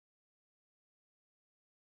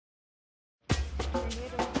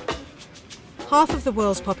Half of the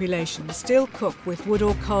world's population still cook with wood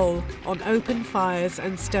or coal on open fires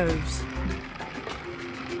and stoves.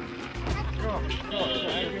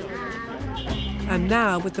 And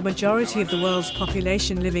now, with the majority of the world's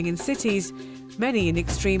population living in cities, many in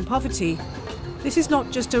extreme poverty, this is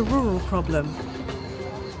not just a rural problem.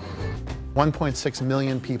 1.6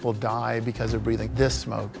 million people die because of breathing this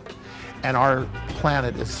smoke, and our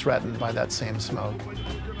planet is threatened by that same smoke.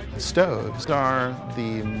 Stoves are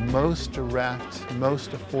the most direct,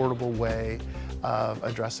 most affordable way of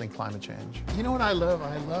addressing climate change. You know what I love?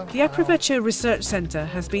 The Aprovecho Research Centre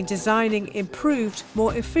has been designing improved,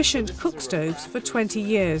 more efficient cook stoves for 20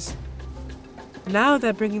 years. Now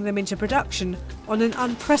they're bringing them into production on an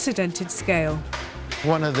unprecedented scale.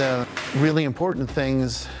 One of the really important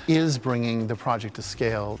things is bringing the project to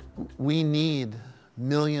scale. We need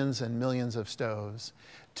millions and millions of stoves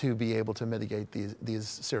to be able to mitigate these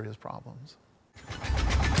serious problems.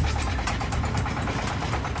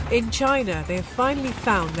 In China, they have finally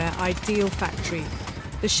found their ideal factory,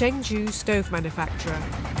 the Shengzhou stove manufacturer.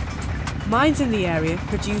 Mines in the area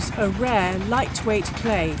produce a rare, lightweight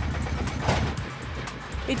clay.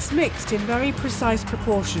 It's mixed in very precise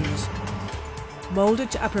proportions,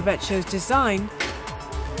 moulded to Aprovecho's design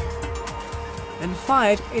and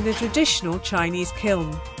fired in a traditional Chinese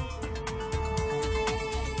kiln.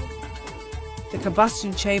 The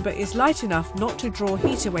combustion chamber is light enough not to draw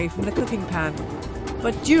heat away from the cooking pan,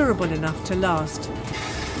 but durable enough to last.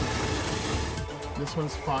 This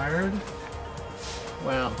one's fired.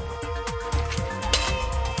 Wow.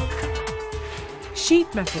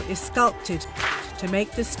 Sheet metal is sculpted to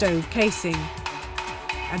make the stove casing,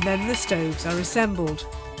 and then the stoves are assembled.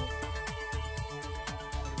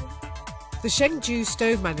 The Shengzhou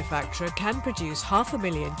stove manufacturer can produce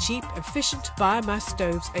 500,000 cheap, efficient biomass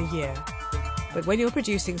stoves a year. But when you're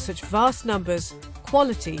producing such vast numbers,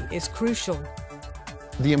 quality is crucial.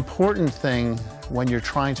 The important thing when you're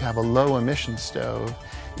trying to have a low emission stove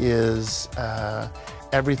is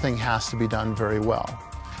everything has to be done very well.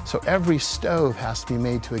 So every stove has to be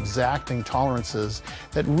made to exacting tolerances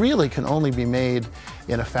that really can only be made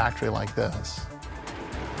in a factory like this.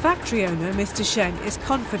 Factory owner Mr. Shen is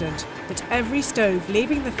confident that every stove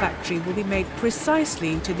leaving the factory will be made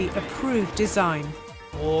precisely to the approved design.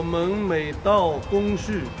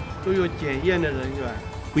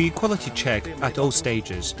 We quality check at all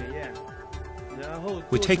stages.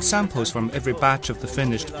 We take samples from every batch of the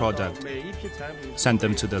finished product, send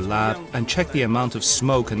them to the lab and check the amount of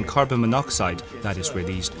smoke and carbon monoxide that is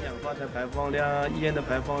released.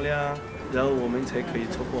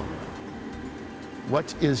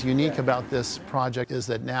 What is unique about this project is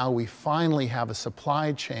that now we finally have a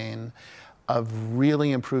supply chain of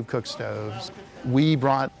really improved cook stoves. We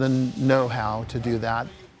brought the know-how to do that.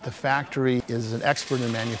 The factory is an expert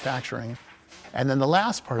in manufacturing. And then the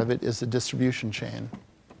last part of it is the distribution chain.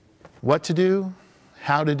 What to do,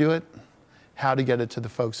 how to do it, how to get it to the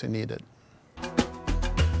folks who need it.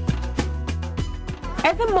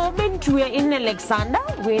 At the moment, we are in Alexander.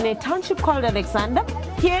 We're in a township called Alexander.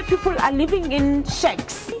 Here, people are living in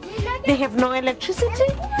shacks. They have no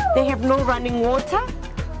electricity. They have no running water.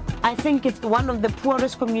 I think it's one of the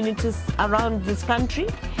poorest communities around this country.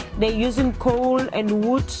 They're using coal and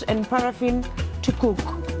wood and paraffin to cook.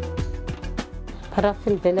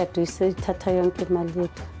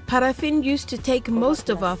 Paraffin used to take most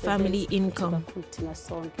of our family income.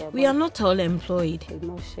 We are not all employed.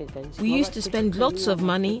 We used to spend lots of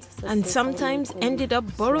money and sometimes ended up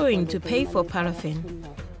borrowing to pay for paraffin.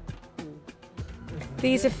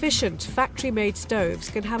 These efficient factory-made stoves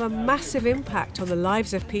can have a massive impact on the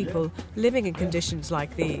lives of people living in conditions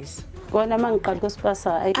like these.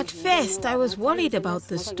 At first, I was worried about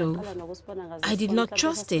the stove. I did not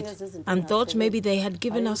trust it and thought maybe they had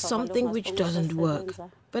given us something which doesn't work.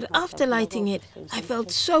 But after lighting it, I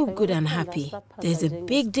felt so good and happy. There's a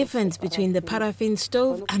big difference between the paraffin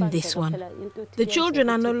stove and this one. The children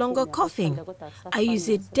are no longer coughing. I use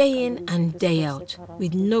it day in and day out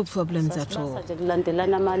with no problems at all.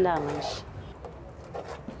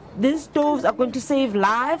 These stoves are going to save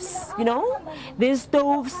lives, you know. These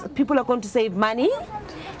stoves, people are going to save money.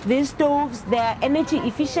 These stoves, they are energy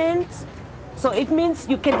efficient. So it means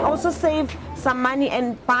you can also save some money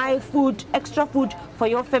and buy food, extra food for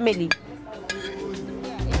your family.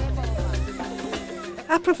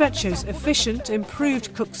 Aprovecho's efficient,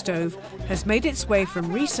 improved cook stove has made its way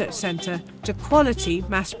from research centre to quality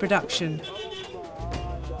mass production.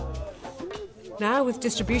 Now with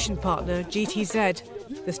distribution partner GTZ,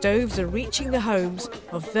 the stoves are reaching the homes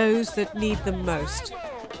of those that need them most.